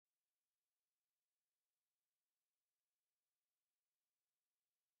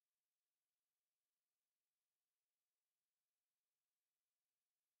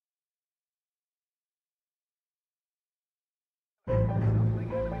Something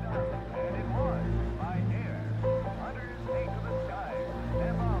had to be done, and it was by air. Hunters take to the skies.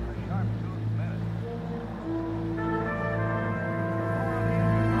 Step off the sharp-toothed menace.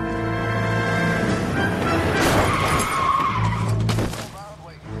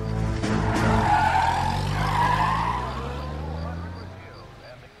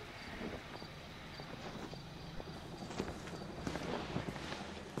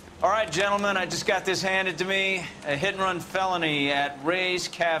 All right, gentlemen, I just got this handed to me. A hit-and-run felony at Ray's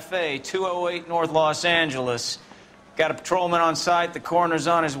Cafe, 208 North Los Angeles. Got a patrolman on site. The coroner's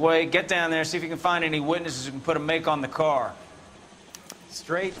on his way. Get down there, see if you can find any witnesses who can put a make on the car.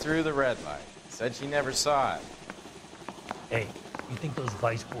 Straight through the red light. Said she never saw it. Hey, you think those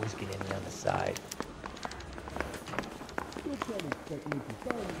Vice boys get in on the side?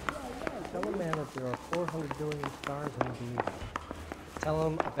 Tell a man that there are 400 billion stars in the universe. Tell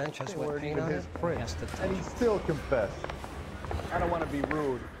him a bench has wet paint on it. Has to touch And he it. still confessed. I don't want to be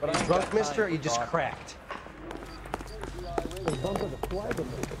rude, but Are you drunk, mister, or you just cracked? The bump of the flag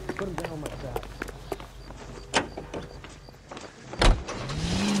of it. Put him down on my side.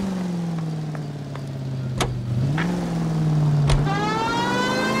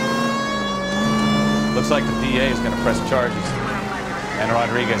 Looks like the DA is going to press charges. And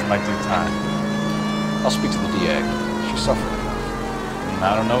Rodriguez might do time. I'll speak to the DA. She's suffering.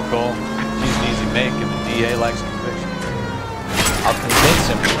 I don't know, Cole. She's an easy make, and the DA likes conviction. I'll convince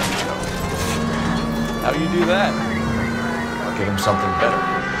him to let me go. How do you do that? I'll give him something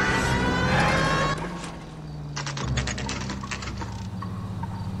better.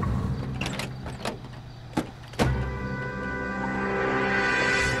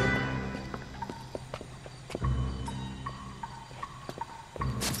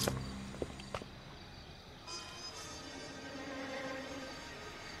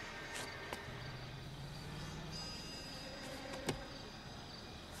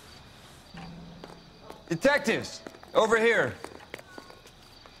 Detectives, over here.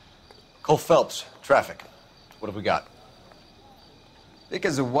 Cole Phelps, traffic. What have we got? Vic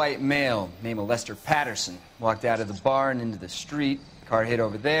is a white male named Lester Patterson. Walked out of the bar and into the street. Car hit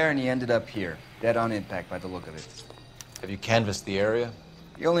over there, and he ended up here. Dead on impact by the look of it. Have you canvassed the area?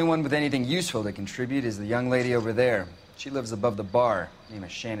 The only one with anything useful to contribute is the young lady over there. She lives above the bar. Name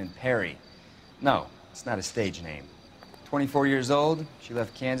is Shannon Perry. No, it's not a stage name. 24 years old, she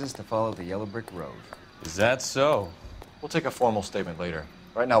left Kansas to follow the yellow brick road. Is that so? We'll take a formal statement later.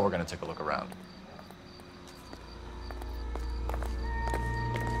 Right now, we're going to take a look around.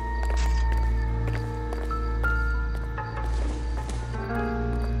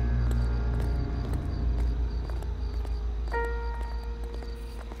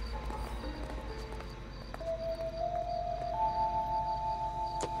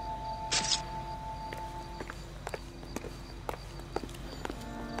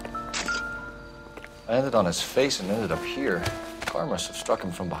 I landed on his face and ended up here. The car must have struck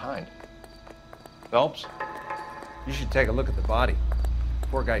him from behind. Phelps, you should take a look at the body.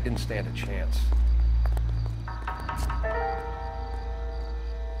 Poor guy didn't stand a chance.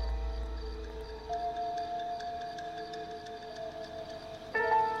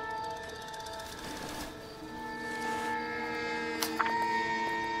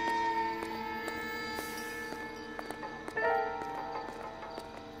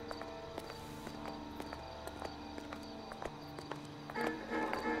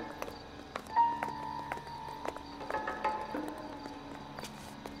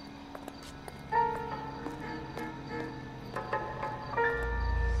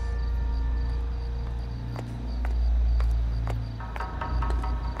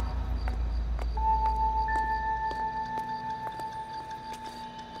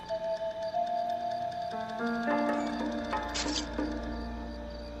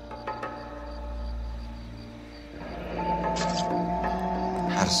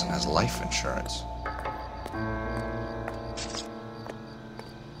 Patterson has life insurance.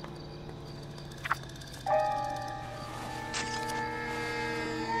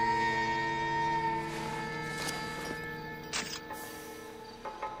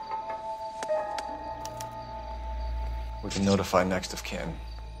 We can notify next of kin.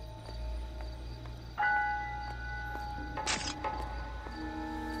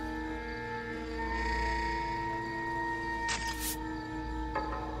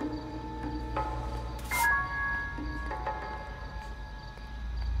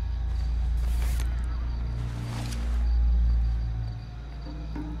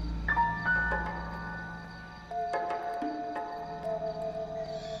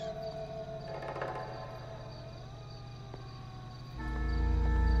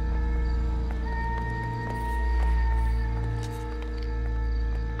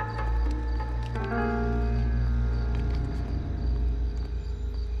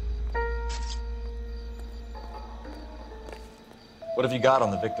 What have you got on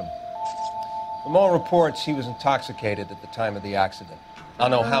the victim? From all reports, he was intoxicated at the time of the accident. I'll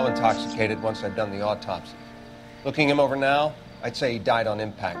know how intoxicated once I've done the autopsy. Looking him over now, I'd say he died on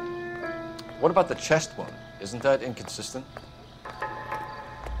impact. What about the chest wound? Isn't that inconsistent?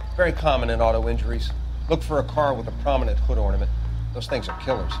 Very common in auto injuries. Look for a car with a prominent hood ornament. Those things are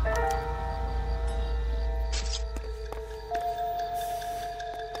killers.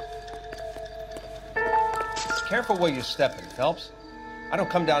 Careful where you're stepping, Phelps. I don't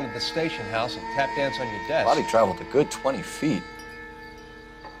come down to the station house and tap dance on your desk. Body traveled a good 20 feet.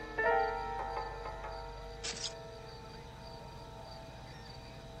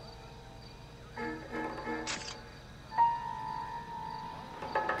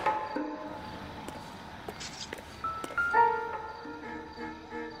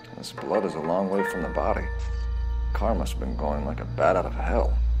 This blood is a long way from the body. Car must have been going like a bat out of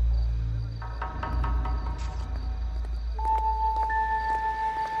hell.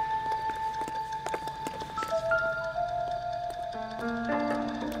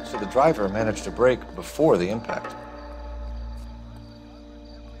 So the driver managed to brake before the impact.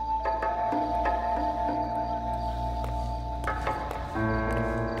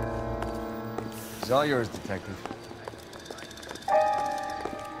 It's all yours, Detective.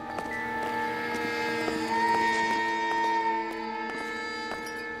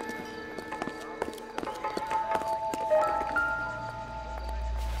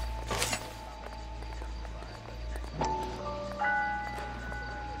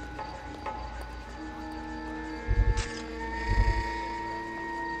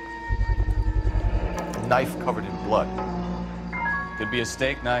 Knife covered in blood. Could be a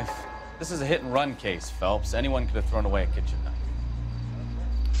steak knife. This is a hit-and-run case, Phelps. Anyone could have thrown away a kitchen knife.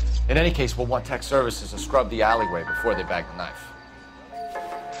 In any case, we'll want tech services to scrub the alleyway before they bag the knife.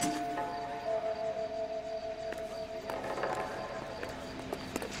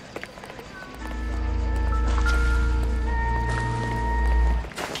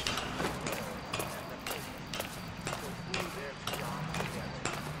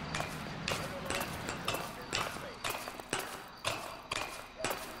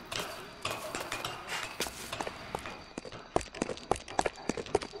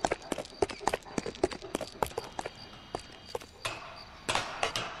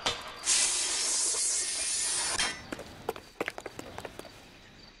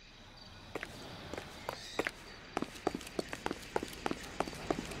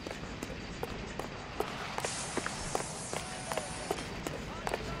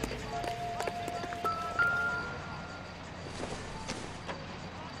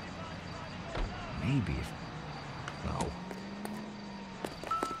 Maybe. No.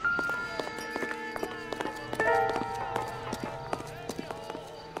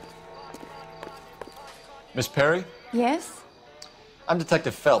 Miss Perry? Yes? I'm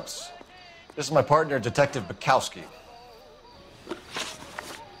Detective Phelps. This is my partner, Detective Bukowski.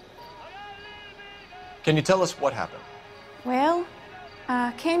 Can you tell us what happened? Well,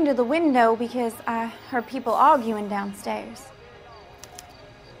 I came to the window because I heard people arguing downstairs.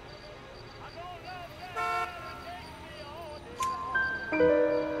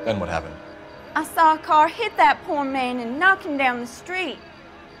 Then what happened? I saw a car hit that poor man and knock him down the street.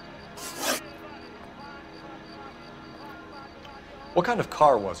 What kind of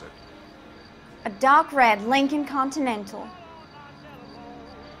car was it? A dark red Lincoln Continental.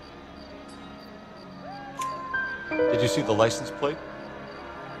 Did you see the license plate?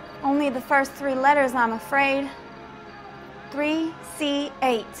 Only the first three letters, I'm afraid.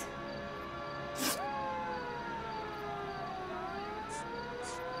 3C8.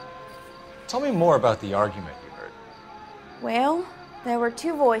 Tell me more about the argument you heard. Well, there were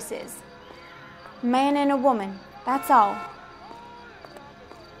two voices. A man and a woman, that's all.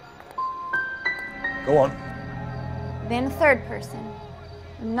 Go on. Then a third person,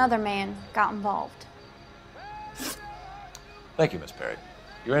 another man, got involved. Thank you, Miss Perry.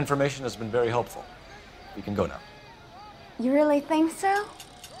 Your information has been very helpful. You can go now. You really think so?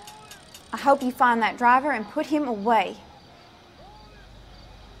 I hope you find that driver and put him away.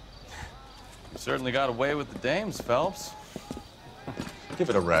 You certainly got away with the dames, Phelps. Give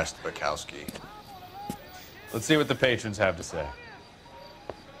it a rest, Bukowski. Let's see what the patrons have to say.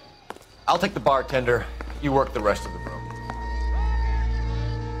 I'll take the bartender. You work the rest of the room.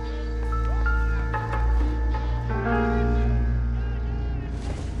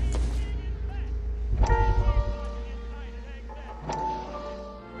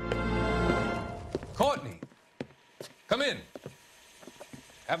 Courtney, come in.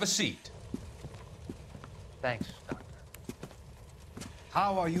 Have a seat. Thanks, Doctor.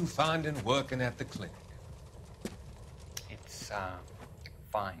 How are you finding working at the clinic? It's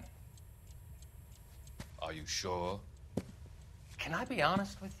fine. Are you sure? Can I be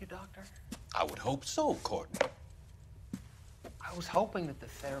honest with you, Doctor? I would hope so, Courtney. I was hoping that the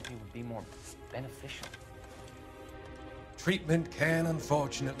therapy would be more beneficial. Treatment can,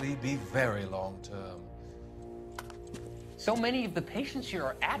 unfortunately, be very long-term. So many of the patients here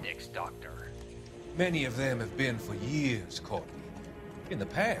are addicts, Doctor. Many of them have been for years, Courtney. In the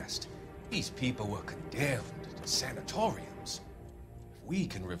past, these people were condemned to sanatoriums. If we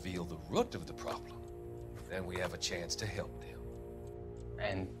can reveal the root of the problem, then we have a chance to help them.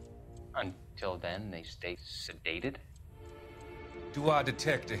 And until then, they stay sedated? Do I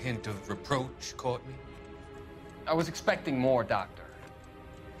detect a hint of reproach, Courtney? I was expecting more, Doctor.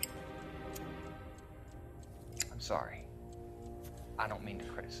 I'm sorry. I don't mean to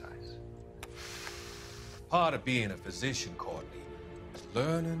criticize. Part of being a physician, Courtney, is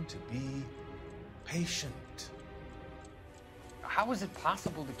learning to be patient. How is it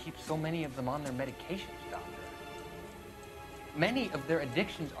possible to keep so many of them on their medications, Doctor? Many of their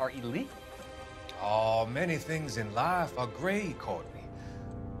addictions are illegal. Oh, many things in life are gray, Courtney.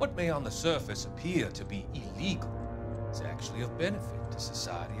 What may on the surface appear to be illegal is actually of benefit to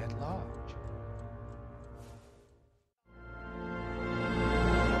society at large.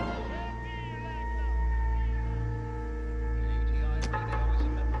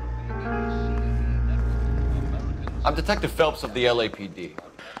 I'm Detective Phelps of the LAPD.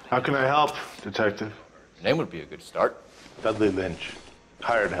 How can I help, Detective? Your name would be a good start. Dudley Lynch.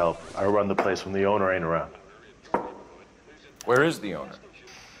 Hired help. I run the place when the owner ain't around. Where is the owner?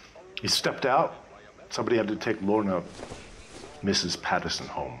 He stepped out. Somebody had to take Lorna, Mrs. Patterson,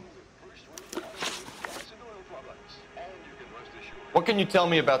 home. What can you tell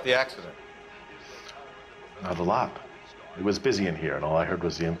me about the accident? Not a lot. It was busy in here, and all I heard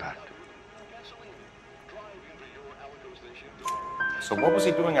was the impact. So what was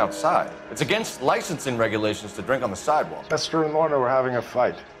he doing outside? It's against licensing regulations to drink on the sidewalk. Lester and Lorna were having a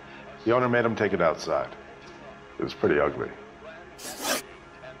fight. The owner made him take it outside. It was pretty ugly.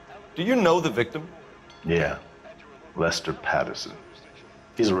 Do you know the victim? Yeah. Lester Patterson.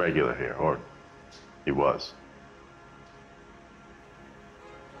 He's a regular here, or he was.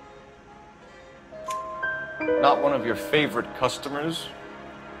 Not one of your favorite customers?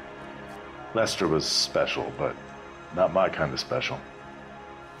 Lester was special, but not my kind of special.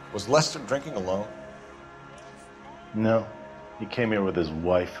 Was Lester drinking alone? No. He came here with his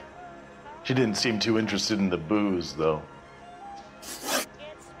wife. She didn't seem too interested in the booze, though.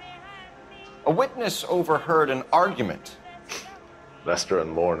 A witness overheard an argument. Lester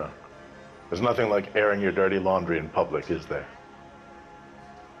and Lorna. There's nothing like airing your dirty laundry in public, is there?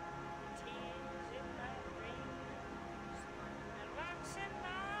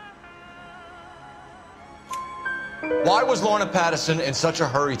 Why was Lorna Patterson in such a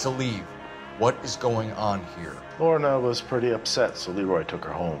hurry to leave? What is going on here? Lorna was pretty upset, so Leroy took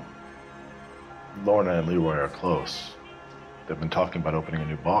her home. Lorna and Leroy are close. They've been talking about opening a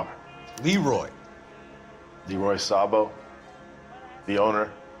new bar. Leroy? Leroy Sabo, the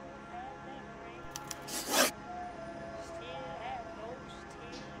owner.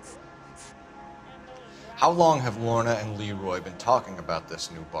 How long have Lorna and Leroy been talking about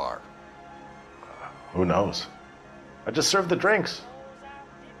this new bar? Who knows? I just served the drinks.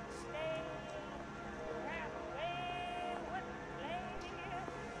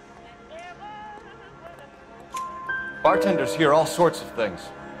 Bartenders hear all sorts of things.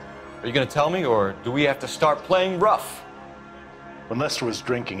 Are you going to tell me, or do we have to start playing rough? When Lester was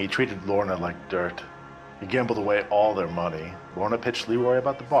drinking, he treated Lorna like dirt. He gambled away all their money. Lorna pitched Leroy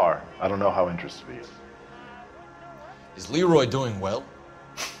about the bar. I don't know how interested he is. Is Leroy doing well?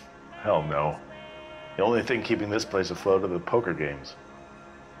 Hell no. The only thing keeping this place afloat are the poker games.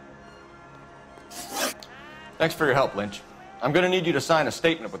 Thanks for your help, Lynch. I'm going to need you to sign a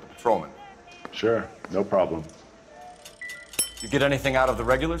statement with the patrolman. Sure, no problem. You get anything out of the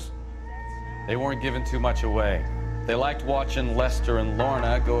regulars? They weren't giving too much away. They liked watching Lester and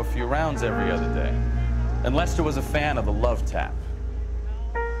Lorna go a few rounds every other day. And Lester was a fan of the love tap.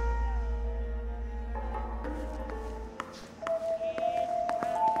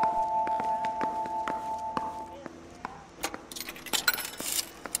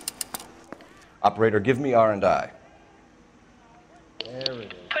 Operator, give me R&I.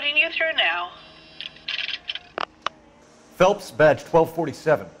 Putting you through now. Phelps, badge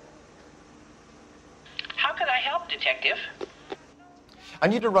 1247. How could I help, Detective? I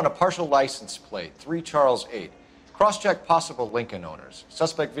need to run a partial license plate, 3 Charles 8. Cross-check possible Lincoln owners.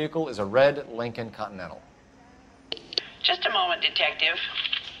 Suspect vehicle is a red Lincoln Continental. Just a moment, Detective.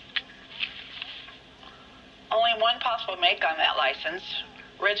 Only one possible make on that license.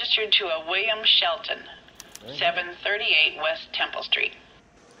 Registered to a William Shelton, 738 West Temple Street.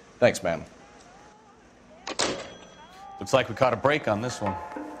 Thanks, ma'am. Looks like we caught a break on this one.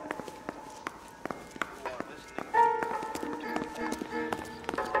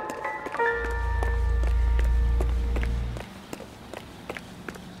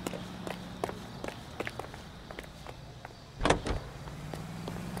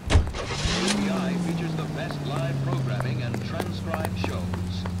 KVI features the best live programming and transcribed shows.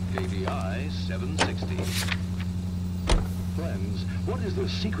 KVI 760. Friends, what is the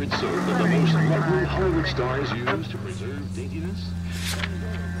secret soap that the most lovely Hollywood stars use to preserve daintiness?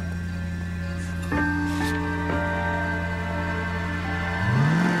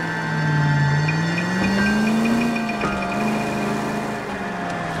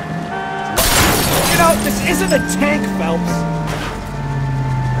 You know, this isn't a tank, Phelps.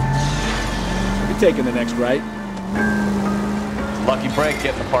 You're taking the next right. Lucky break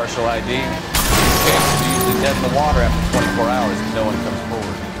getting the partial ID. Cases are usually dead in the water after 24 hours if no one comes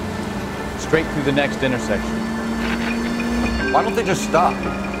forward. Straight through the next intersection. Why don't they just stop?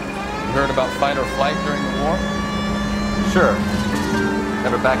 You heard about fight or flight during the war? Sure.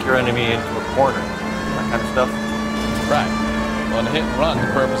 Never back your enemy into a corner. That kind of stuff. Right. Well, in a hit and run, the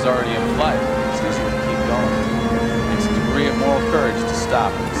perp is already in flight. It's easier to keep going. It takes a degree of moral courage to stop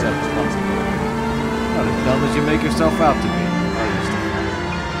and accept responsibility. Not as dumb as you make yourself out to be.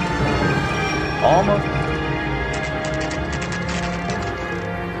 Almost.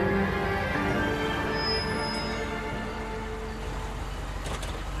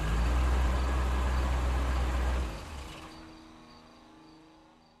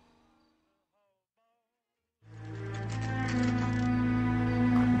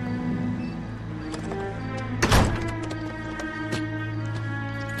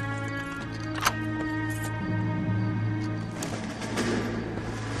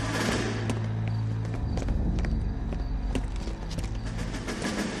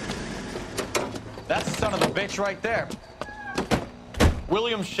 That's the son of a bitch right there.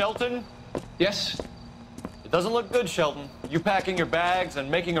 William Shelton? Yes? It doesn't look good, Shelton. You packing your bags and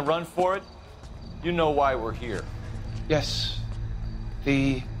making a run for it? You know why we're here. Yes.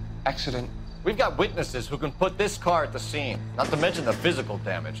 The accident. We've got witnesses who can put this car at the scene, not to mention the physical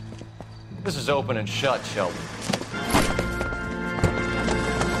damage. This is open and shut, Shelton.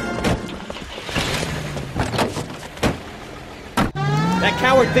 That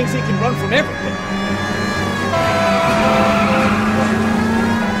coward thinks he can run from everything.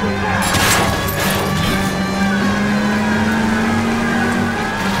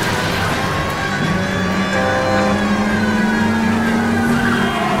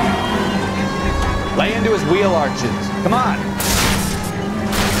 Lay into his wheel arches. Come on.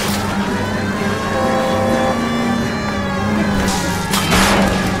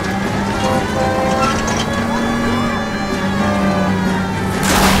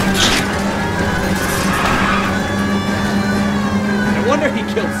 No wonder he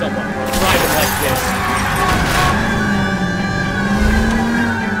killed someone driving like this.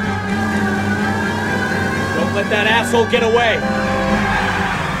 Don't let that asshole get away.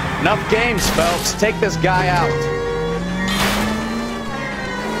 Enough games, Phelps. Take this guy out.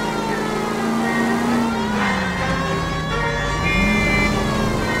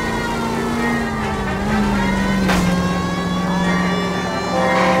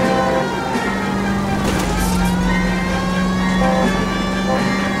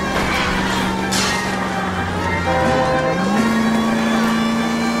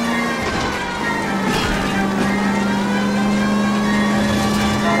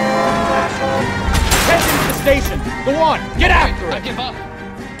 Station. Go on, get after it. I give up.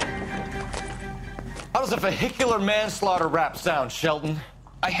 How does a vehicular manslaughter rap sound, Shelton?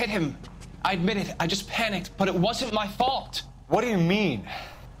 I hit him. I admit it. I just panicked, but it wasn't my fault. What do you mean?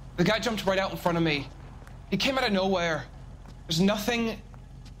 The guy jumped right out in front of me. He came out of nowhere. There's nothing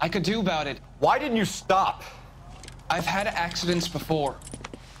I could do about it. Why didn't you stop? I've had accidents before.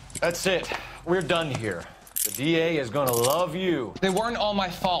 That's it. We're done here. The DA is gonna love you. They weren't all my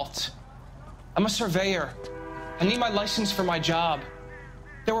fault. I'm a surveyor. I need my license for my job.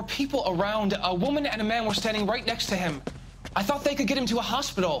 There were people around. A woman and a man were standing right next to him. I thought they could get him to a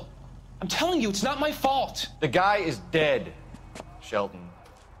hospital. I'm telling you, it's not my fault. The guy is dead, Shelton.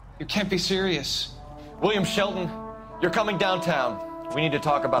 You can't be serious. William Shelton, you're coming downtown. We need to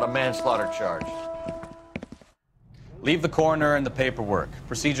talk about a manslaughter charge. Leave the coroner and the paperwork.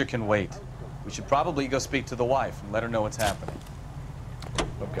 Procedure can wait. We should probably go speak to the wife and let her know what's happening.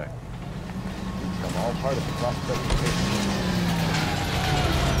 Okay. Become all part of the prosecution.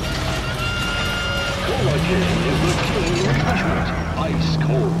 Cola King is the king refreshment. Ice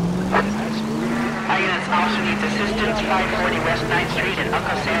cold. Units also needs assistance. 540 West 9th Street and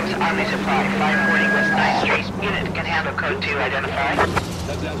Uncle Sam's Army Supply. 540 West 9th Street. Unit can handle code 2 identified.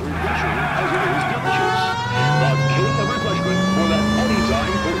 That's as refreshing as it is delicious. The king of refreshment for that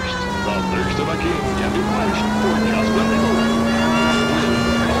anytime thirst. The thirst of a king can be quenched for just a nickel.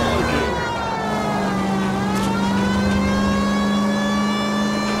 With Cola King.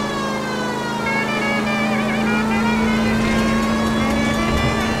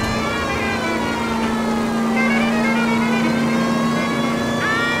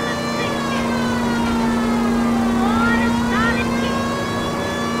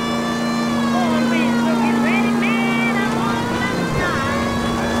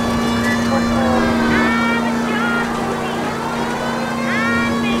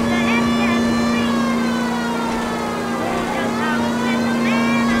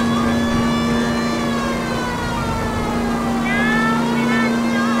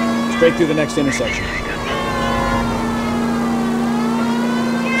 Straight through the next intersection.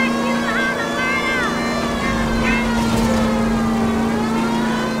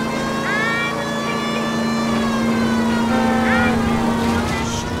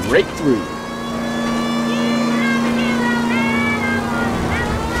 Straight through.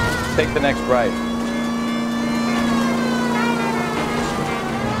 Take the next right.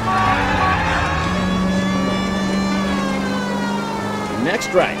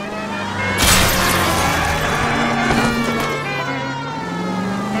 Next right.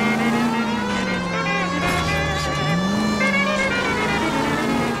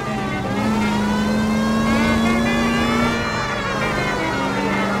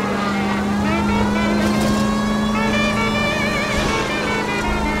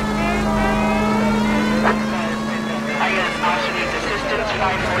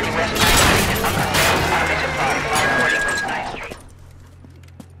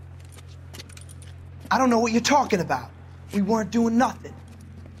 I don't know what you're talking about. We weren't doing nothing.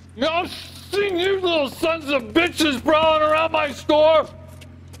 I've seen you little sons of bitches prowling around my store.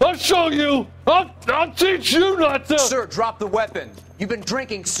 I'll show you. I'll teach you not to. Sir, drop the weapon. You've been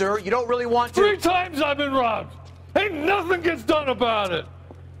drinking, sir. You don't really want to. 3 times I've been robbed. Ain't nothing gets done about it.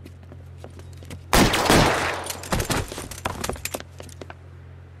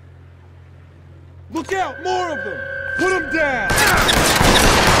 Look out! More of them! Put them down!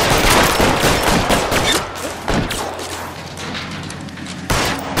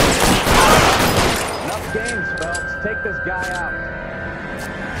 Enough games, Phelps. Take this guy out.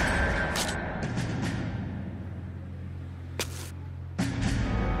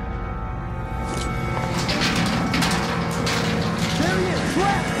 There he is!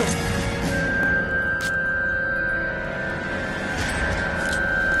 Blast him!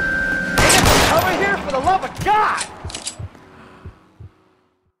 Over here, for the love of God!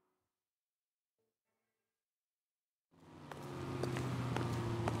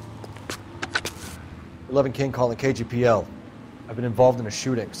 11 King calling KGPL. I've been involved in a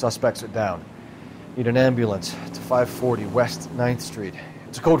shooting. Suspects are down. Need an ambulance to 540 West 9th Street.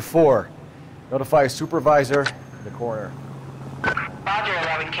 It's a code 4. Notify a supervisor and the coroner. Roger,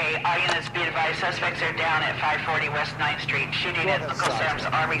 11K. All units be advised, suspects are down at 540 West 9th Street. Shooting at Uncle Sam's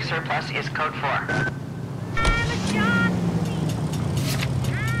Army surplus is code 4.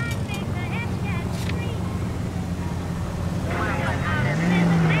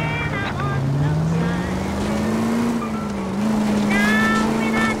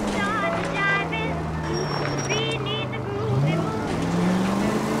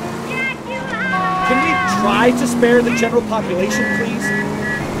 Try to spare the general population, please.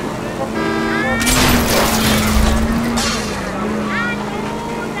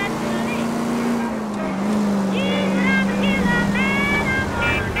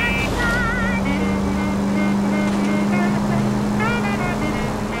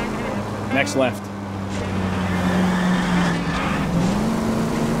 Next left.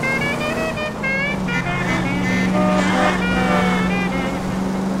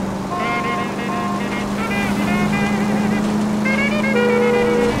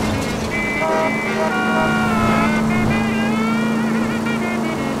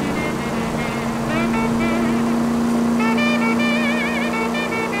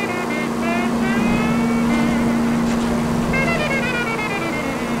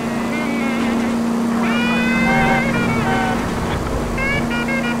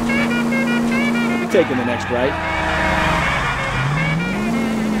 Taking the next right.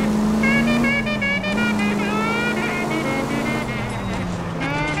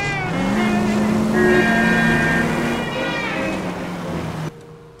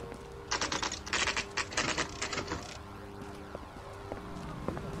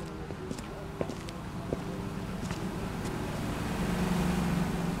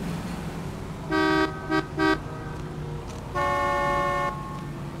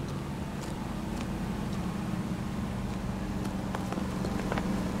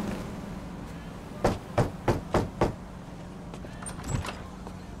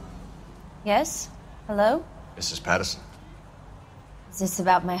 Yes? Hello? Mrs. Patterson. Is this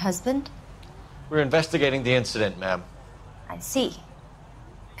about my husband? We're investigating the incident, ma'am. I see.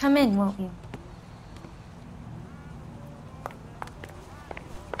 Come in, won't you?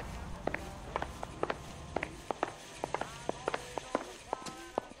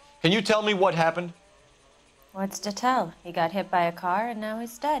 Can you tell me what happened? What's to tell? He got hit by a car and now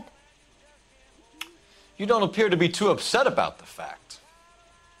he's dead. You don't appear to be too upset about the fact.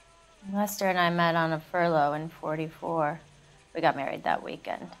 Lester and I met on a furlough in '44. We got married that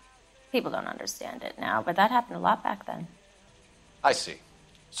weekend. People don't understand it now, but that happened a lot back then. I see.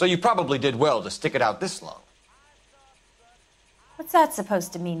 So you probably did well to stick it out this long. What's that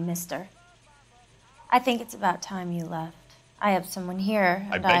supposed to mean, mister? I think it's about time you left. I have someone here.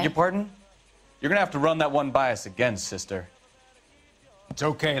 I beg your pardon? You're gonna have to run that one by us again, sister. It's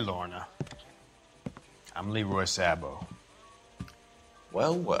okay, Lorna. I'm Leroy Sabo.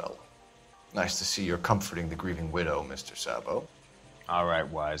 Well, well. Nice to see you're comforting the grieving widow, Mr. Sabo. All right,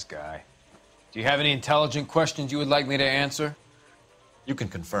 wise guy. Do you have any intelligent questions you would like me to answer? You can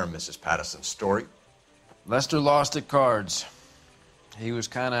confirm Mrs. Patterson's story. Lester lost at cards. He was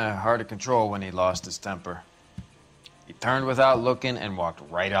kind of hard to control when he lost his temper. He turned without looking and walked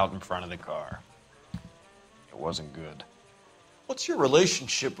right out in front of the car. It wasn't good. What's your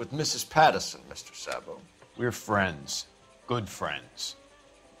relationship with Mrs. Patterson, Mr. Sabo? We're friends. Good friends.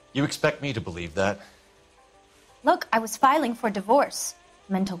 You expect me to believe that? Look, I was filing for divorce.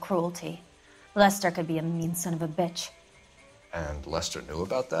 Mental cruelty. Lester could be a mean son of a bitch. And Lester knew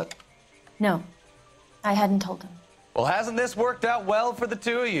about that? No, I hadn't told him. Well, hasn't this worked out well for the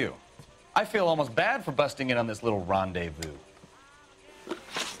two of you? I feel almost bad for busting in on this little rendezvous.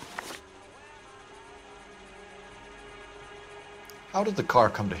 How did the car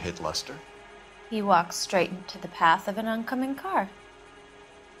come to hit Lester? He walked straight into the path of an oncoming car.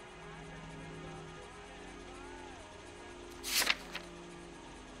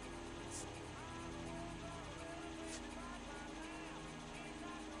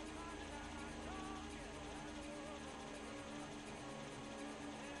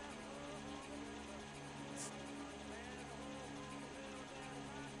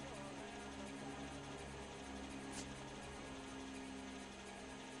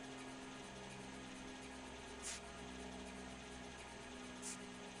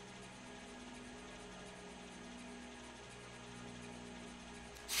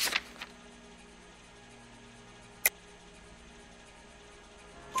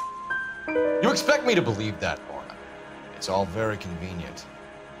 You expect me to believe that, Lorna. It's all very convenient.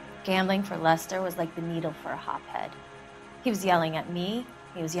 Gambling for Lester was like the needle for a hophead. He was yelling at me.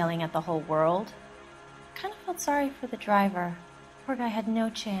 He was yelling at the whole world. I kind of felt sorry for the driver. Poor guy had no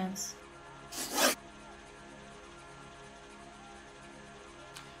chance.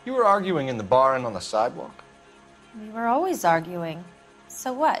 You were arguing in the bar and on the sidewalk? We were always arguing.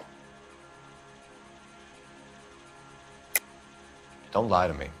 So what? Don't lie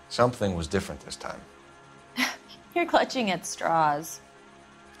to me. Something was different this time. You're clutching at straws.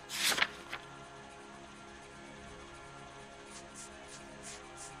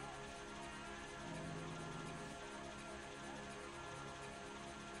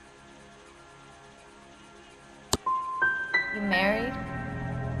 You married?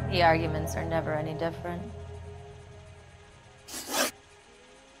 The arguments are never any different.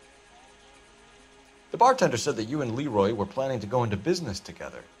 The bartender said that you and Leroy were planning to go into business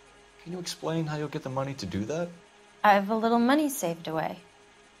together. Can you explain how you'll get the money to do that? I have a little money saved away.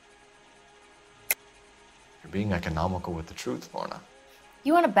 You're being economical with the truth, Lorna.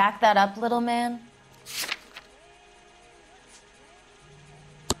 You want to back that up, little man?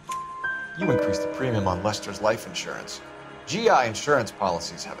 You increased the premium on Lester's life insurance. GI insurance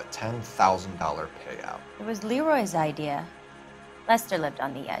policies have a $10,000 payout. It was Leroy's idea. Lester lived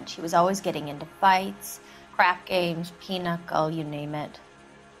on the edge. He was always getting into fights, crap games, pinochle, you name it.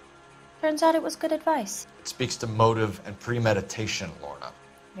 Turns out it was good advice. It speaks to motive and premeditation, Lorna.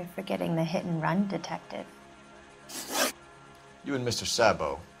 You're forgetting the hit-and-run detective. You and Mr.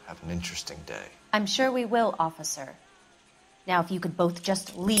 Sabo have an interesting day. I'm sure we will, officer. Now, if you could both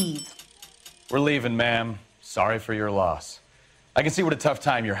just leave. We're leaving, ma'am. Sorry for your loss. I can see what a tough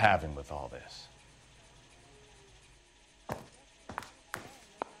time you're having with all this.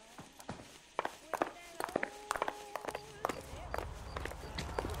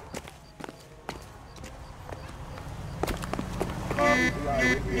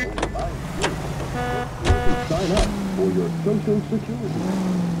 Sign up for your social security.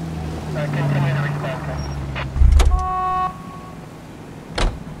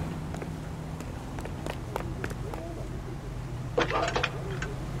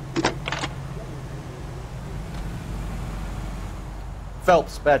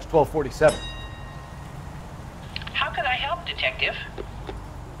 Phelps, badge 1247. How can I help, Detective?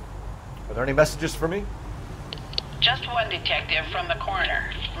 Are there any messages for me? Just one, Detective, from the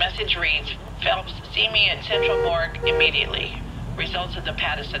coroner. Message reads, Phelps, see me at Central Morgue immediately. Results of the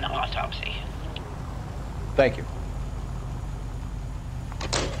Patterson autopsy. Thank you.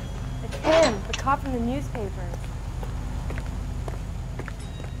 It's him, the cop from the newspapers.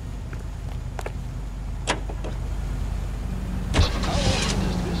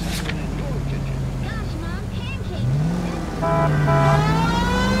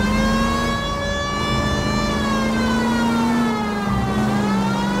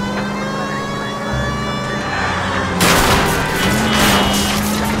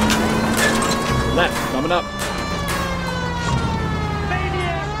 Left, coming up.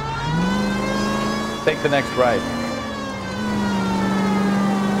 Take the next right.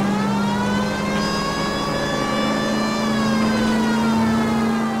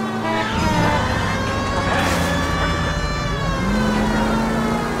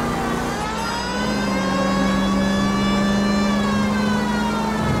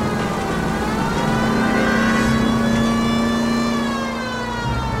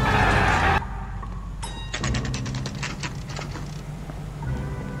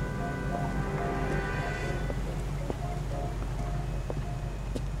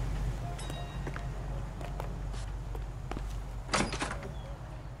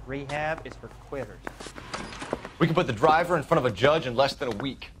 Rehab is for quitters. We can put the driver in front of a judge in less than a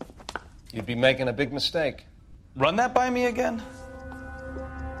week. You'd be making a big mistake. Run that by me again?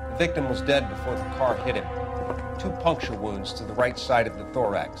 The victim was dead before the car hit him. 2 puncture wounds to the right side of the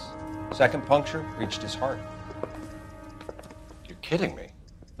thorax. Second puncture reached his heart. You're kidding me.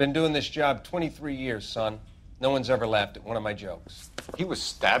 Been doing this job 23 years, son. No one's ever laughed at one of my jokes. He was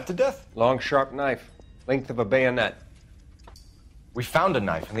stabbed to death? Long, sharp knife. Length of a bayonet. We found a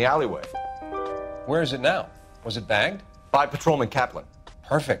knife in the alleyway. Where is it now? Was it bagged? By Patrolman Kaplan.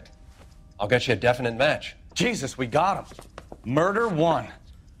 Perfect. I'll get you a definite match. Jesus, we got him. Murder 1.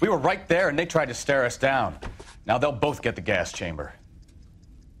 We were right there and they tried to stare us down. Now they'll both get the gas chamber.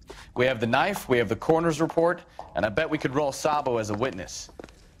 We have the knife, we have the coroner's report, and I bet we could roll Sabo as a witness.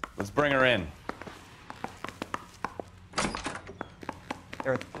 Let's bring her in.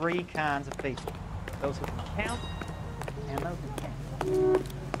 There are 3 kinds of people. Those who can count and those who can't.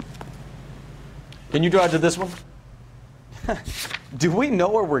 Can you drive to this one? Do we know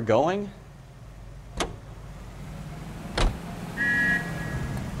where we're going?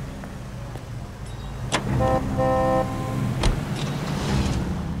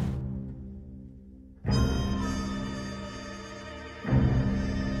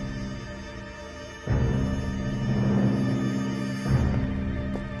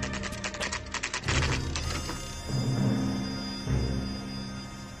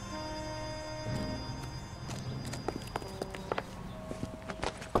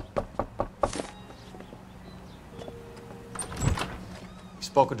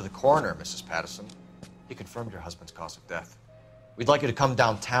 Spoken to the coroner, Mrs. Patterson. He confirmed your husband's cause of death. We'd like you to come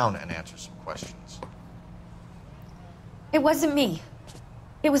downtown and answer some questions. It wasn't me.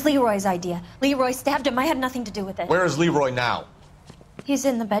 It was Leroy's idea. Leroy stabbed him. I had nothing to do with it. Where is Leroy now? He's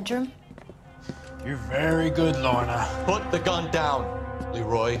in the bedroom. You're very good, Lorna. Put the gun down,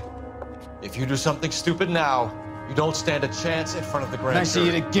 Leroy. If you do something stupid now, you don't stand a chance in front of the grand Nice of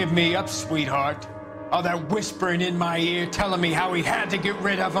you jury. to give me up, sweetheart. All that whispering in my ear, telling me how we had to get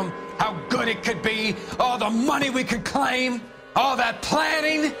rid of him, how good it could be, all the money we could claim, all that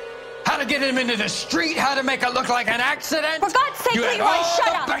planning, how to get him into the street, how to make it look like an accident. For God's sake, you had Leroy, all shut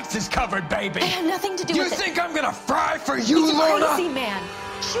the up. bases covered, baby. I had nothing to do with it. You think I'm gonna fry for you, He's a Lorna? crazy man.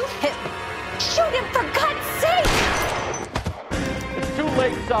 Shoot him. Shoot him, for God's sake. It's too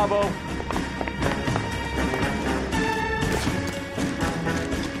late, Sabo.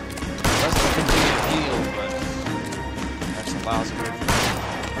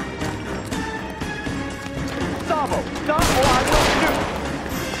 Sabo, stop or I will shoot!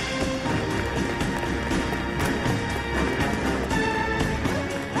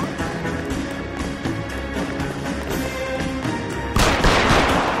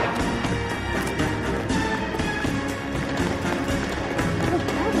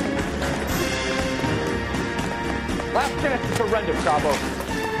 Last chance to surrender, Sabo.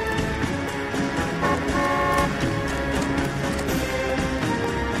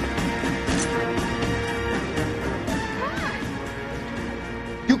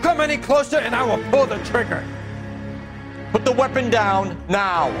 You come any closer and I will pull the trigger. Put the weapon down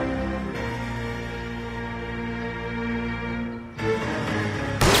now.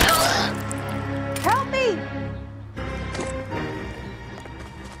 Help me!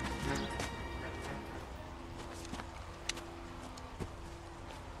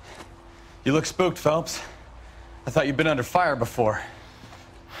 You look spooked, Phelps. I thought you'd been under fire before.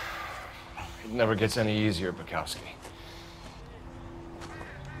 It never gets any easier, Bukowski.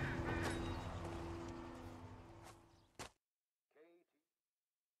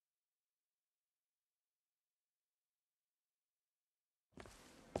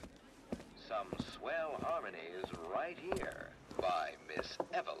 Some swell harmonies right here by Miss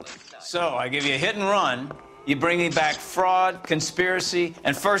Evelyn Knight. So, I give you a hit and run. You bring me back fraud, conspiracy,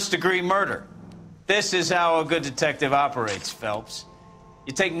 and first-degree murder. This is how a good detective operates, Phelps.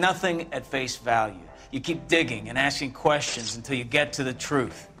 You take nothing at face value. You keep digging and asking questions until you get to the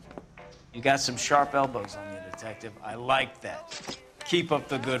truth. You got some sharp elbows on you, detective. I like that. Keep up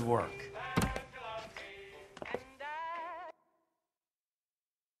the good work.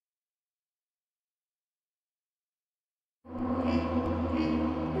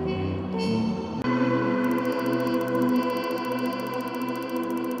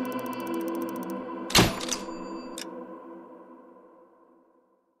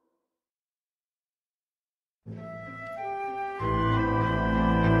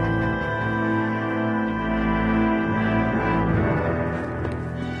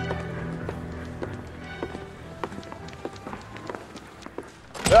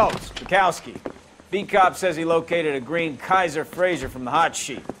 Phelps, Bukowski. Beat cop says he located a green Kaiser Fraser from the hot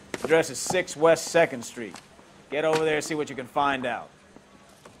sheet. Address is 6 West 2nd Street. Get over there, see what you can find out.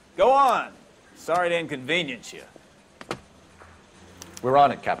 Go on. Sorry to inconvenience you. We're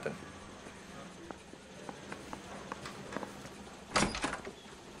on it, Captain.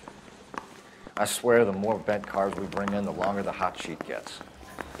 I swear the more bent cars we bring in, the longer the hot sheet gets.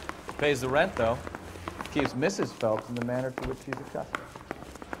 Pays the rent, though. Keeps Mrs. Phelps in the manner to which she's accustomed.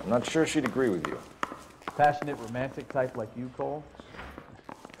 I'm not sure she'd agree with you. Passionate, romantic type like you, Cole?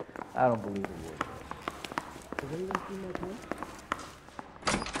 I don't believe it would. Has anyone seen my pen?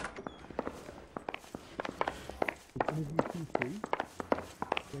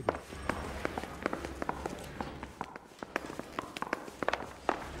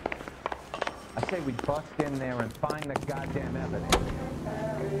 I say we bust in there and find the goddamn evidence.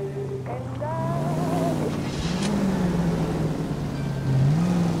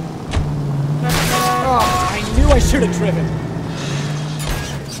 Oh, I knew I should have driven.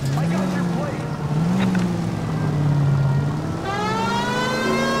 I got your plate.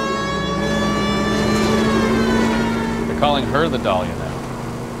 They're calling her the Dahlia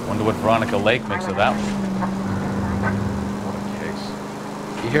now. Wonder what Veronica Lake makes of that one. What a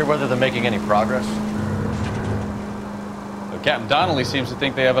case. You hear whether they're making any progress? But Captain Donnelly seems to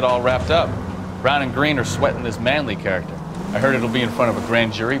think they have it all wrapped up. Brown and Green are sweating this Manley character. I heard it'll be in front of a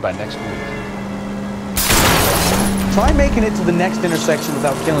grand jury by next week. Try making it to the next intersection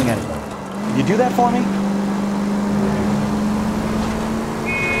without killing anybody. Can you do that for me?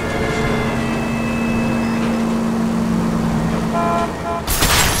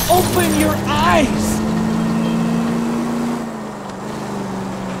 Open your eyes!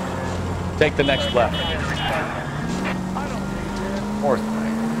 Take the next left. Poor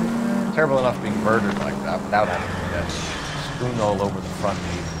thing. Terrible enough being murdered like that without having to death. Strewn all over the front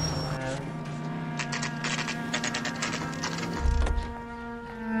page.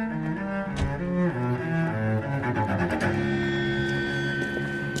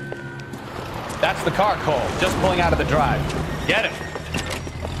 That's the car, Cole. Just pulling out of the drive. Get him.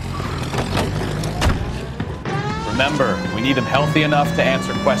 Remember, we need him healthy enough to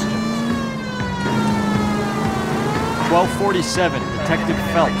answer questions. 1247, Detective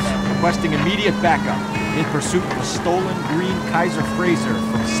Phelps, requesting immediate backup in pursuit of a stolen green Kaiser Fraser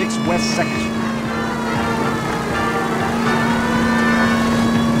from 6 West 2nd Street.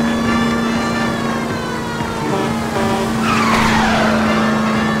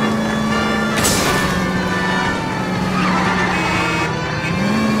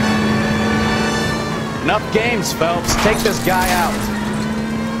 Enough games, Phelps. Take this guy out.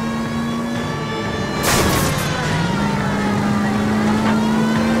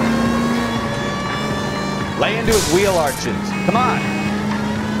 Lay into his wheel arches. Come on.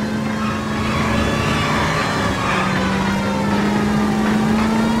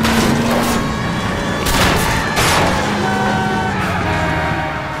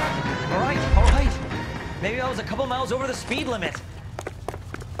 All right. Maybe I was a couple miles over the speed limit.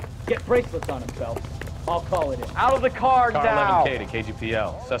 Get bracelets on him, Phelps. I'll call it in. Out of the car Car now. 11K to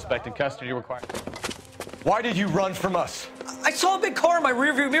KGPL. Suspect in custody required. Why did you run from us? I saw a big car in my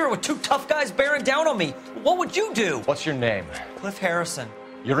rearview mirror with two tough guys bearing down on me. What would you do? What's your name? Cliff Harrison.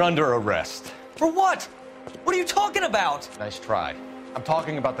 You're under arrest. For what? What are you talking about? Nice try. I'm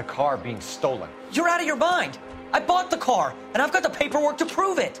talking about the car being stolen. You're out of your mind. I bought the car, and I've got the paperwork to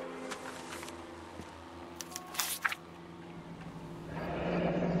prove it.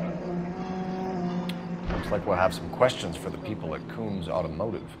 Looks like we'll have some questions for the people at Coombs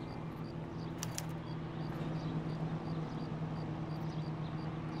Automotive.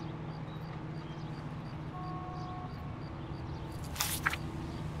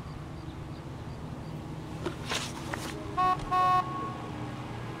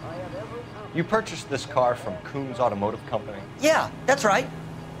 You purchased this car from Coombs Automotive Company? Yeah, that's right.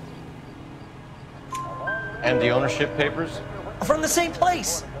 And the ownership papers? From the same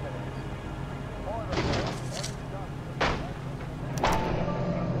place.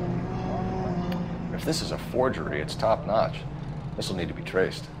 If this is a forgery, it's top-notch. This will need to be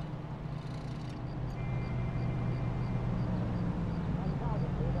traced.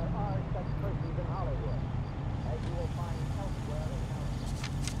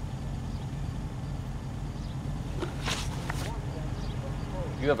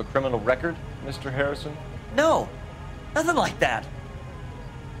 You have a criminal record, Mr. Harrison? No, nothing like that.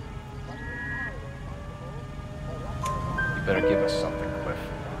 You better give us something, Cliff,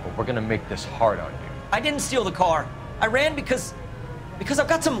 or we're gonna make this hard on you. I didn't steal the car. I ran because I've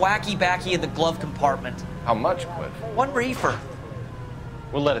got some wacky backy in the glove compartment. How much, Cliff? 1 reefer.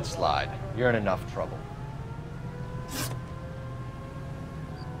 We'll let it slide. You're in enough trouble.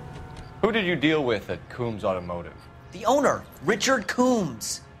 Who did you deal with at Coombs Automotive? The owner, Richard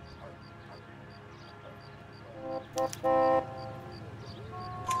Coombs.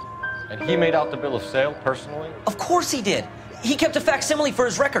 And he made out the bill of sale personally? Of course he did. He kept a facsimile for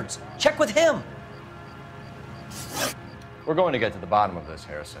his records. Check with him. We're going to get to the bottom of this,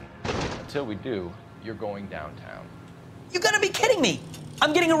 Harrison. Until we do, you're going downtown. You gotta be kidding me.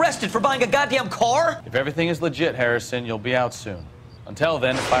 I'm getting arrested for buying a goddamn car? If everything is legit, Harrison, you'll be out soon. Until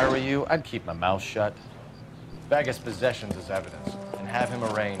then, if I were you, I'd keep my mouth shut. Bag his possessions as evidence and have him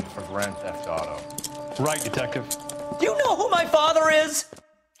arraigned for grand theft auto. Right, Detective. Do you know who my father is?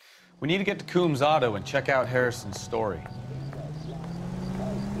 We need to get to Coombs Auto and check out Harrison's story.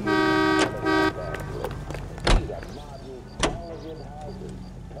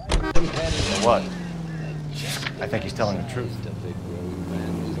 What? I think he's telling the truth.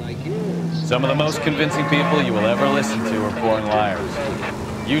 Some of the most convincing people you will ever listen to are born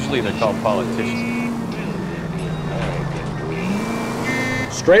liars. Usually they're called politicians.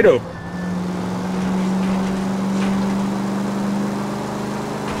 Straight over.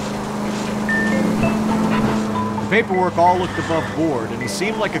 The paperwork all looked above board, and he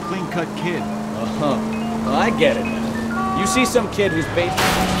seemed like a clean-cut kid. Uh-huh. Well, I get it now. You see some kid who's based...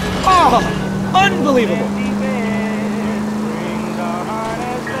 Oh! Unbelievable!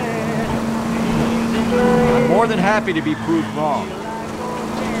 I'm more than happy to be proved wrong.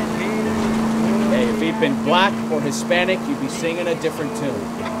 Hey, if he'd been black or Hispanic, you'd be singing a different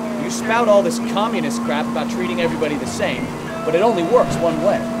tune. You spout all this communist crap about treating everybody the same, but it only works one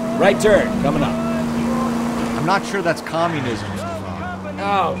way. Right turn, coming up. I'm not sure that's communism, Mr. Ron.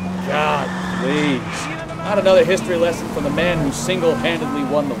 Oh, God, please. Not another history lesson from the man who single-handedly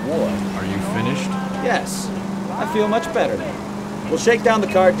won the war. Are you finished? Yes. I feel much better now. We'll shake down the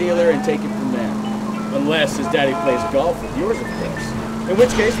car dealer and take it from there. Unless his daddy plays golf with yours, of course. In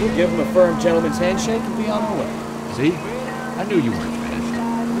which case, we'll give him a firm gentleman's handshake and be on our way. See? I knew you weren't finished.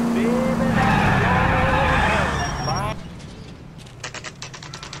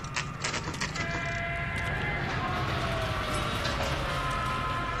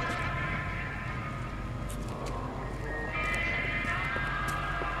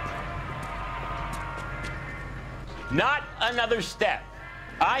 Not another step.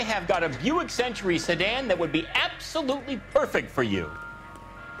 I have got a Buick Century sedan that would be absolutely perfect for you.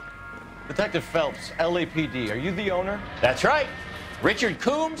 Detective Phelps, LAPD, are you the owner? That's right. Richard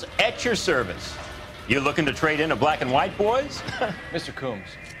Coombs at your service. You looking to trade in a black and white, boys? Mr. Coombs,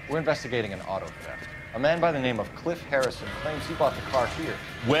 we're investigating an auto theft. A man by the name of Cliff Harrison claims he bought the car here.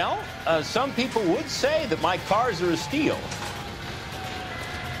 Well, some people would say that my cars are a steal.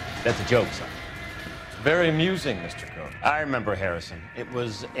 That's a joke, son. Very amusing, Mr. Coombs. I remember Harrison. It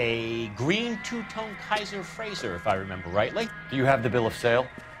was a green two-tone Kaiser Frazer, if I remember rightly. Do you have the bill of sale?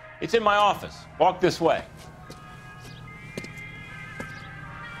 It's in my office. Walk this way.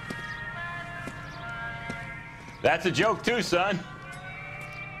 That's a joke too, son.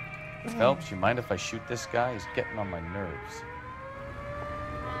 Phelps, you mind if I shoot this guy? He's getting on my nerves.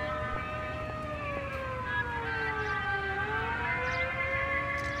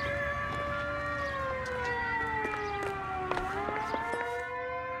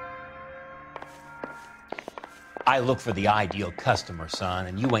 I look for the ideal customer, son,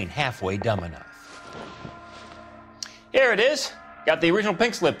 and you ain't halfway dumb enough. Here it is. Got the original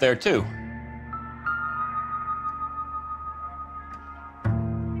pink slip there, too.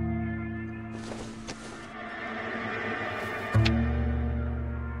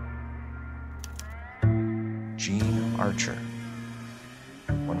 Archer,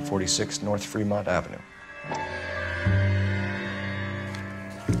 146 North Fremont Avenue.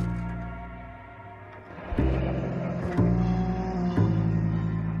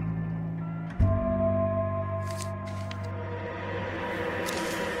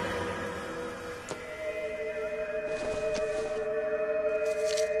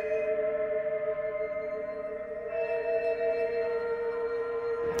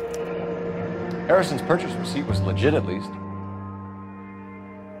 Harrison's purchase receipt was legit, at least.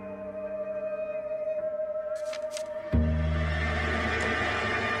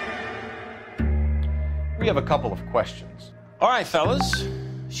 We have a couple of questions. All right, fellas,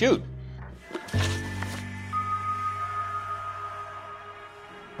 shoot.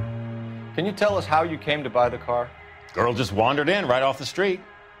 Can you tell us how you came to buy the car? Girl just wandered in right off the street.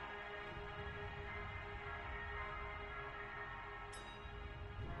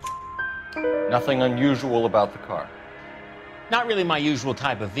 Nothing unusual about the car. Not really my usual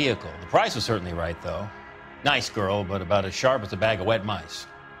type of vehicle. The price was certainly right, though. Nice girl, but about as sharp as a bag of wet mice.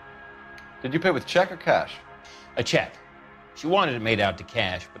 Did you pay with check or cash? A check. She wanted it made out to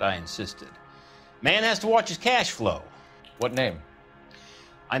cash, but I insisted. Man has to watch his cash flow. What name?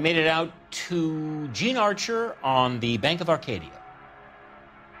 I made it out to Gene Archer on the Bank of Arcadia.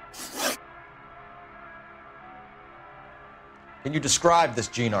 Can you describe this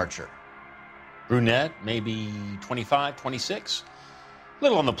Gene Archer? Brunette, maybe 25, 26.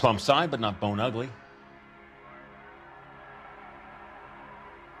 Little on the plump side, but not bone ugly.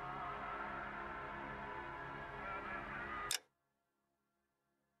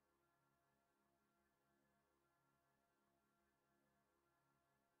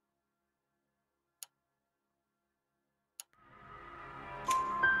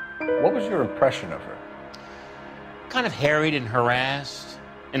 What was your impression of her? Kind of harried and harassed.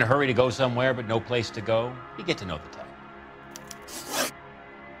 In a hurry to go somewhere, but no place to go. You get to know the type.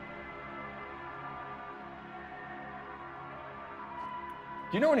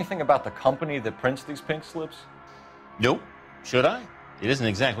 Do you know anything about the company that prints these pink slips? Nope. Should I? It isn't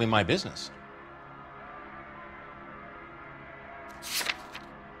exactly my business.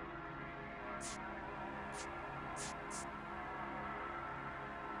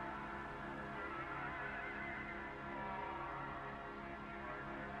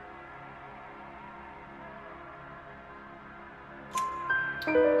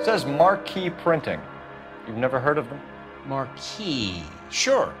 It says Marquee Printing. You've never heard of them? Marquee.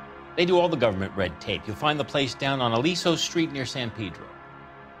 Sure. They do all the government red tape. You'll find the place down on Aliso Street near San Pedro.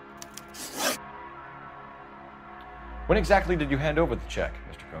 When exactly did you hand over the check,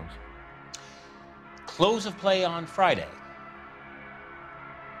 Mr. Combs? Close of play on Friday.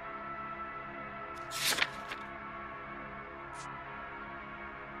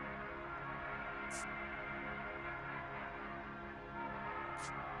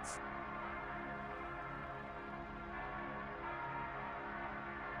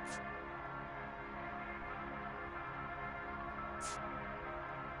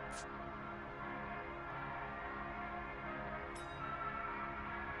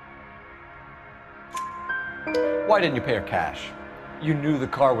 Why didn't you pay her cash? You knew the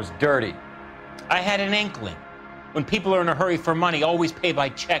car was dirty. I had an inkling. When people are in a hurry for money, always pay by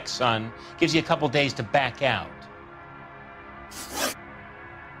check, son. Gives you a couple days to back out.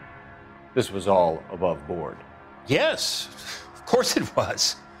 This was all above board. Yes, of course it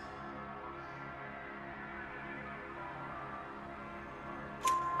was.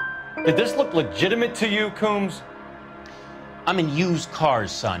 Did this look legitimate to you, Coombs? I'm in used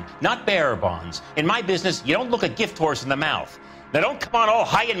cars, son, not bearer bonds. In my business, you don't look a gift horse in the mouth. Now don't come on all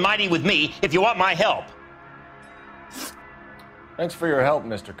high and mighty with me if you want my help. Thanks for your help,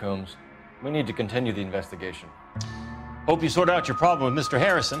 Mr. Coombs. We need to continue the investigation. Hope you sort out your problem with Mr.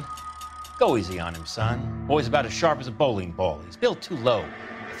 Harrison. Go easy on him, son. Boy's about as sharp as a bowling ball. He's built too low.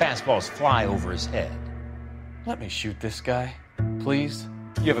 The fastballs fly over his head. Let me shoot this guy, please.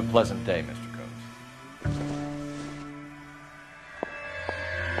 You have a pleasant day, Mr. Combs.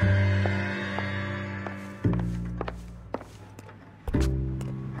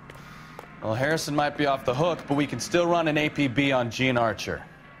 Well, Harrison might be off the hook, but we can still run an APB on Gene Archer.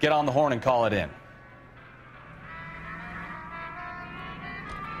 Get on the horn and call it in.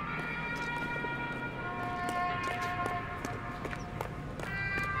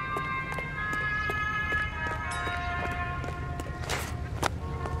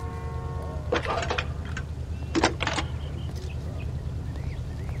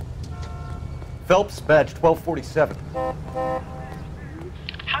 Phelps, badge 1247.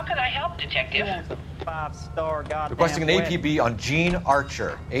 How can I help, Detective? Five-star goddamn Requesting an wet. APB on Gene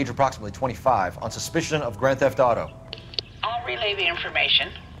Archer, age approximately 25, on suspicion of grand theft auto. I'll relay the information.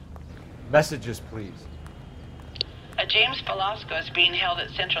 Messages, please. A James Velasco is being held at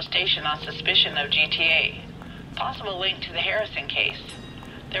Central Station on suspicion of GTA. Possible link to the Harrison case.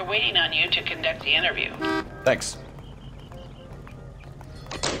 They're waiting on you to conduct the interview. Thanks.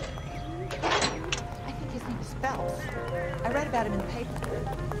 I think his name is Phelps. I read about him in the paper.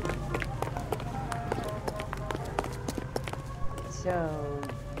 So,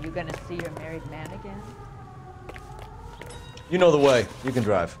 you gonna see your married man again? You know the way. You can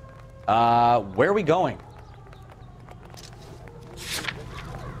drive. Where are we going?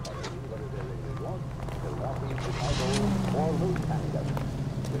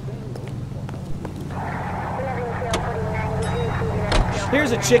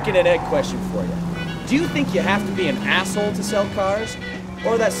 Here's a chicken and egg question for you. Do you think you have to be an asshole to sell cars?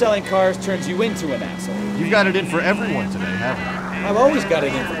 Or that selling cars turns you into an asshole? You've got it in for everyone today, haven't you? I've always got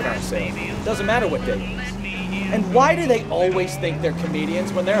it in for car sales. Doesn't matter what day it is. And why do they always think they're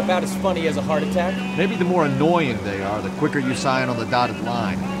comedians when they're about as funny as a heart attack? Maybe the more annoying they are, the quicker you sign on the dotted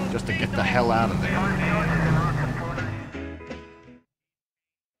line, just to get the hell out of there.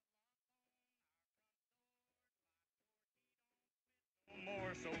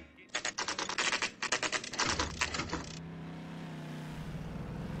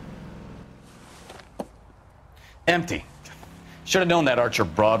 Empty. Should have known that Archer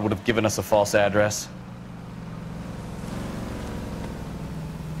broad would have given us a false address.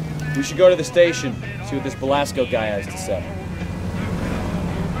 We should go to the station, see what this Velasco guy has to say.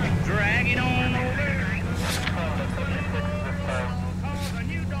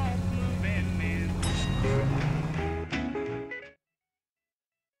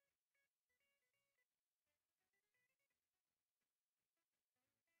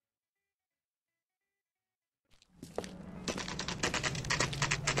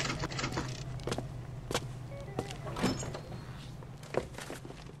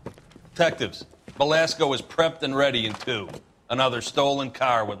 Detectives, Velasco is prepped and ready in 2. Another stolen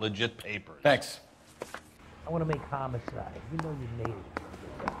car with legit papers. Thanks. I want to make homicide. You know you made it.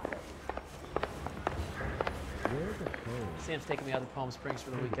 Sam's taking me out to Palm Springs for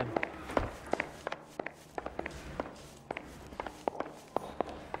the weekend.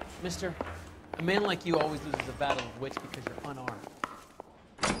 Mister, a man like you always loses a battle of wits because you're unarmed.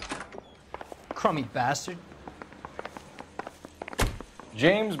 Crummy bastard.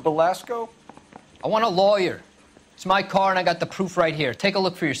 James Velasco? I want a lawyer. It's my car and I got the proof right here. Take a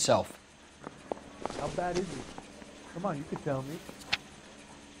look for yourself. How bad is it? Come on, you could tell me.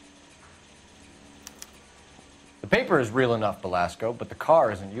 The paper is real enough, Velasco, but the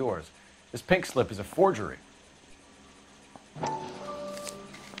car isn't yours. This pink slip is a forgery.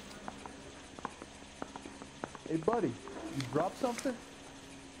 Hey, buddy, you dropped something?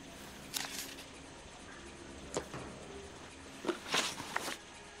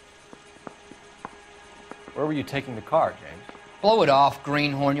 Where were you taking the car, James? Blow it off,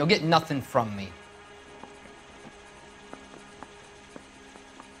 greenhorn. You'll get nothing from me.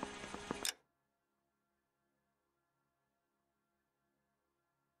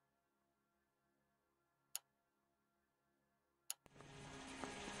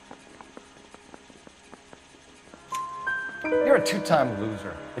 You're a two-time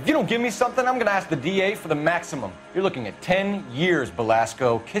loser. If you don't give me something, I'm gonna ask the DA for the maximum. You're looking at 10 years,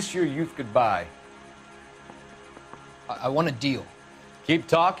 Velasco. Kiss your youth goodbye. I want a deal. Keep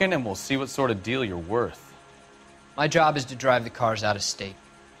talking and we'll see what sort of deal you're worth. My job is to drive the cars out of state.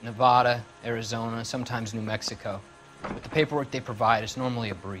 Nevada, Arizona, sometimes New Mexico. With the paperwork they provide, it's normally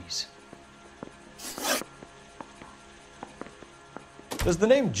a breeze. Does the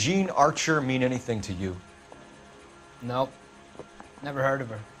name Jean Archer mean anything to you? Nope. Never heard of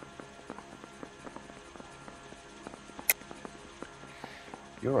her.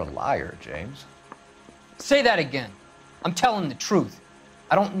 You're a liar, James. Say that again. I'm telling the truth.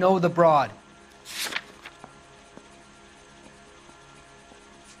 I don't know the broad.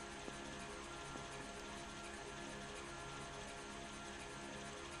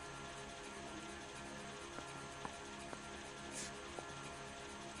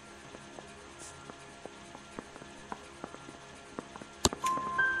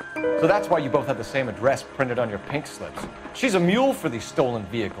 So that's why you both have the same address printed on your pink slips. She's a mule for these stolen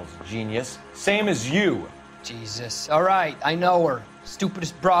vehicles, genius. Same as you. Jesus. All right, I know her.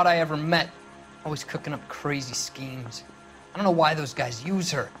 Stupidest broad I ever met. Always cooking up crazy schemes. I don't know why those guys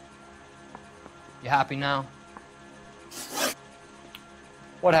use her. You happy now?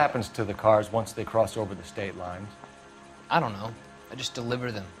 What happens to the cars once they cross over the state lines? I don't know. I just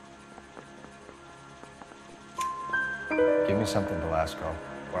deliver them. Give me something, Velasco,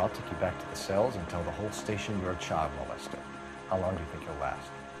 or I'll take you back to the cells and tell the whole station you're a child molester. How long do you think you'll last?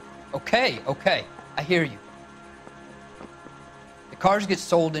 Okay. I hear you. The cars get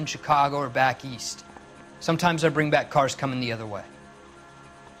sold in Chicago or back east. Sometimes I bring back cars coming the other way.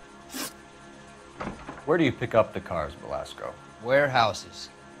 Where do you pick up the cars, Velasco? Warehouses.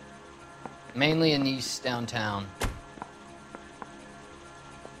 Mainly in East downtown.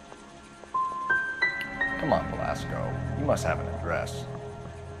 Come on, Velasco. You must have an address.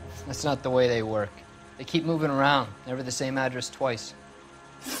 That's not the way they work. They keep moving around, never the same address twice.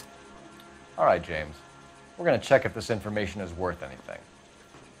 All right, James. We're going to check if this information is worth anything.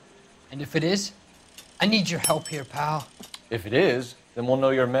 And if it is, I need your help here, pal. If it is, then we'll know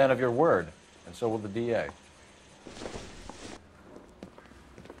you're a man of your word, and so will the DA.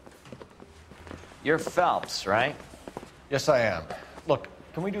 You're Phelps, right? Yes, I am. Look,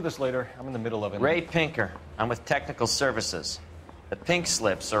 can we do this later? I'm in the middle of it. Ray Pinker. I'm with Technical Services. The pink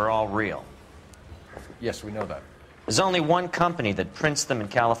slips are all real. Yes, we know that. There's only one company that prints them in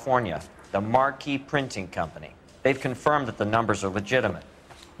California, the Marquee Printing Company. They've confirmed that the numbers are legitimate.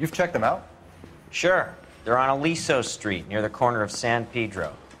 You've checked them out? Sure. They're on Aliso Street, near the corner of San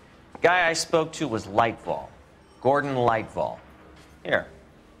Pedro. The guy I spoke to was Lightval. Gordon Lightval. Here,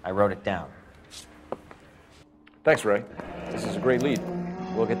 I wrote it down. Thanks, Ray. This is a great lead.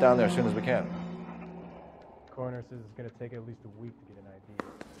 We'll get down there as soon as we can. Coroner says it's going to take at least a week to get an ID.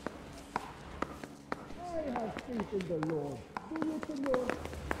 I have faith in the Lord. Do you, Senor?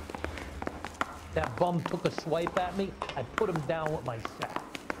 That bum took a swipe at me. I put him down with my sack.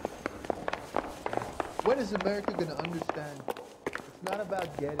 When is America going to understand? It's not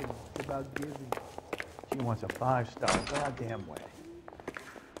about getting, it's about giving. She wants a 5-star goddamn way.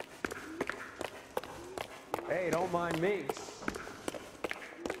 Hey, don't mind me.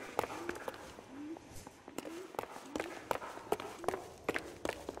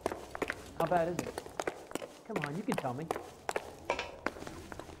 How bad is it? Come on, you can tell me.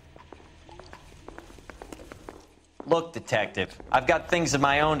 Look, detective, I've got things of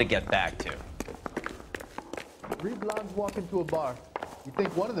my own to get back to. 3 blondes walk into a bar. You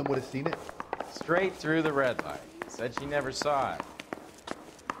think one of them would have seen it? Straight through the red light. Said she never saw it.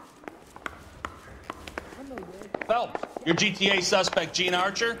 Phelps, your GTA suspect, Gene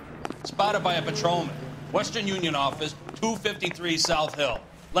Archer, spotted by a patrolman. Western Union office, 253 South Hill.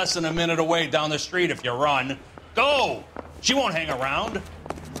 Less than a minute away down the street if you run. Go! She won't hang around.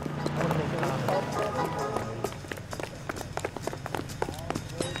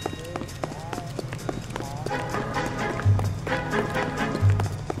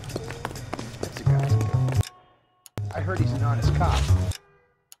 I heard he's an honest cop.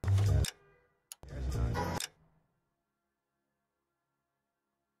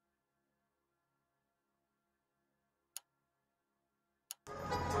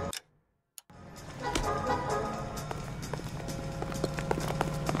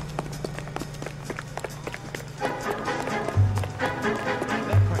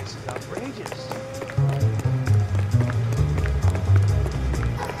 That price is outrageous.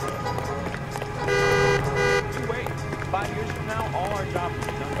 You wait. 5 years from now, all our jobs will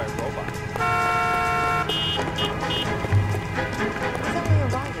be done by robots. He's only a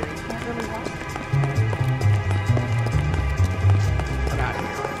rider. He can't really walk. Get out of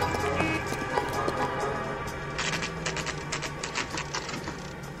here.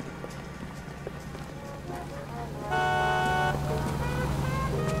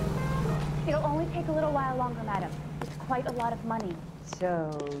 It'll only take a little while longer, madam. It's quite a lot of money.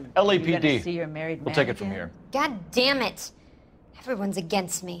 So, LAPD. you're gonna see your married We'll man take it from again? here. God damn it. Everyone's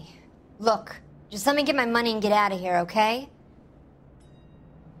against me. Look, just let me get my money and get out of here, okay?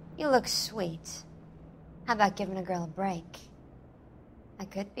 You look sweet. How about giving a girl a break? I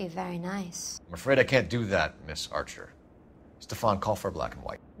could be very nice. I'm afraid I can't do that, Miss Archer. Stefan, call for black and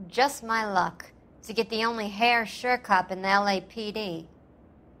white. Just my luck to get the only hair sure cop in the LAPD.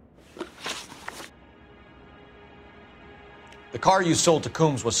 The car you sold to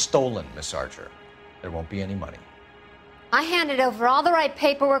Coombs was stolen, Miss Archer. There won't be any money. I handed over all the right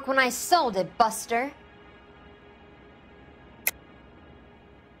paperwork when I sold it, Buster.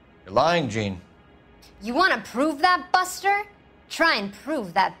 You're lying, Gene. You want to prove that, Buster? Try and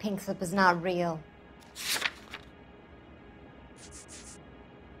prove that pink slip is not real.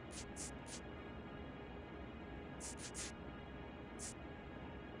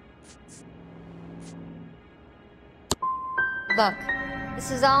 Look, this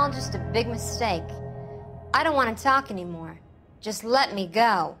is all just a big mistake. I don't want to talk anymore. Just let me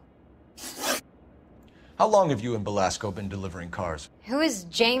go. How long have you and Belasco been delivering cars? Who is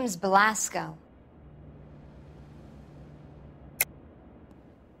James Belasco?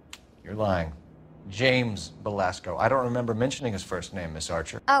 You're lying. James Belasco. I don't remember mentioning his first name, Miss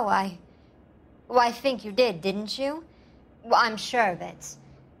Archer. Oh, well, I think you did, didn't you? Well, I'm sure of it.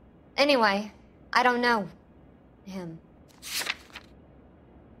 Anyway, I don't know him.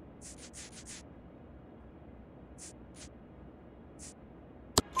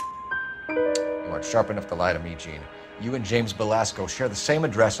 You aren't sharp enough to lie to me, Gene. You and James Belasco share the same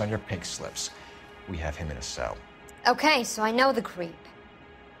address on your pink slips. We have him in a cell. Okay, so I know the creep.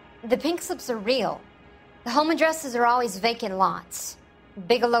 The pink slips are real. The home addresses are always vacant lots.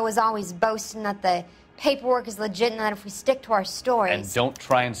 Bigelow is always boasting that the paperwork is legit and that if we stick to our stories... And don't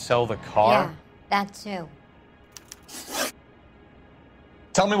try and sell the car? Yeah, that too.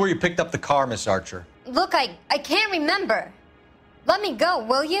 Tell me where you picked up the car, Miss Archer. Look, I can't remember. Let me go,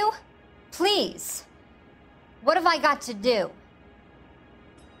 will you? Please. What have I got to do?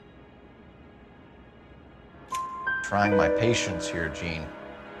 Trying my patience here, Gene.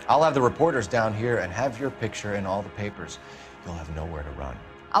 I'll have the reporters down here and have your picture in all the papers. You'll have nowhere to run.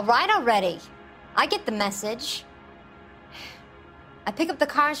 All right already. I get the message. I pick up the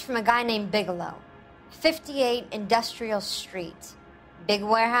cars from a guy named Bigelow. 58 Industrial Street. Big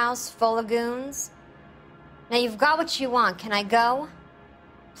warehouse full of goons. Now you've got what you want. Can I go?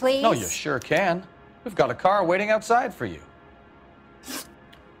 Please? No, you sure can. We've got a car waiting outside for you.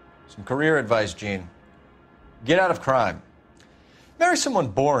 Some career advice, Gene. Get out of crime. Marry someone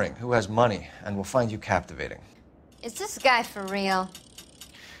boring who has money and will find you captivating. Is this guy for real?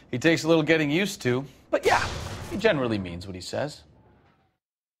 He takes a little getting used to, but yeah, he generally means what he says.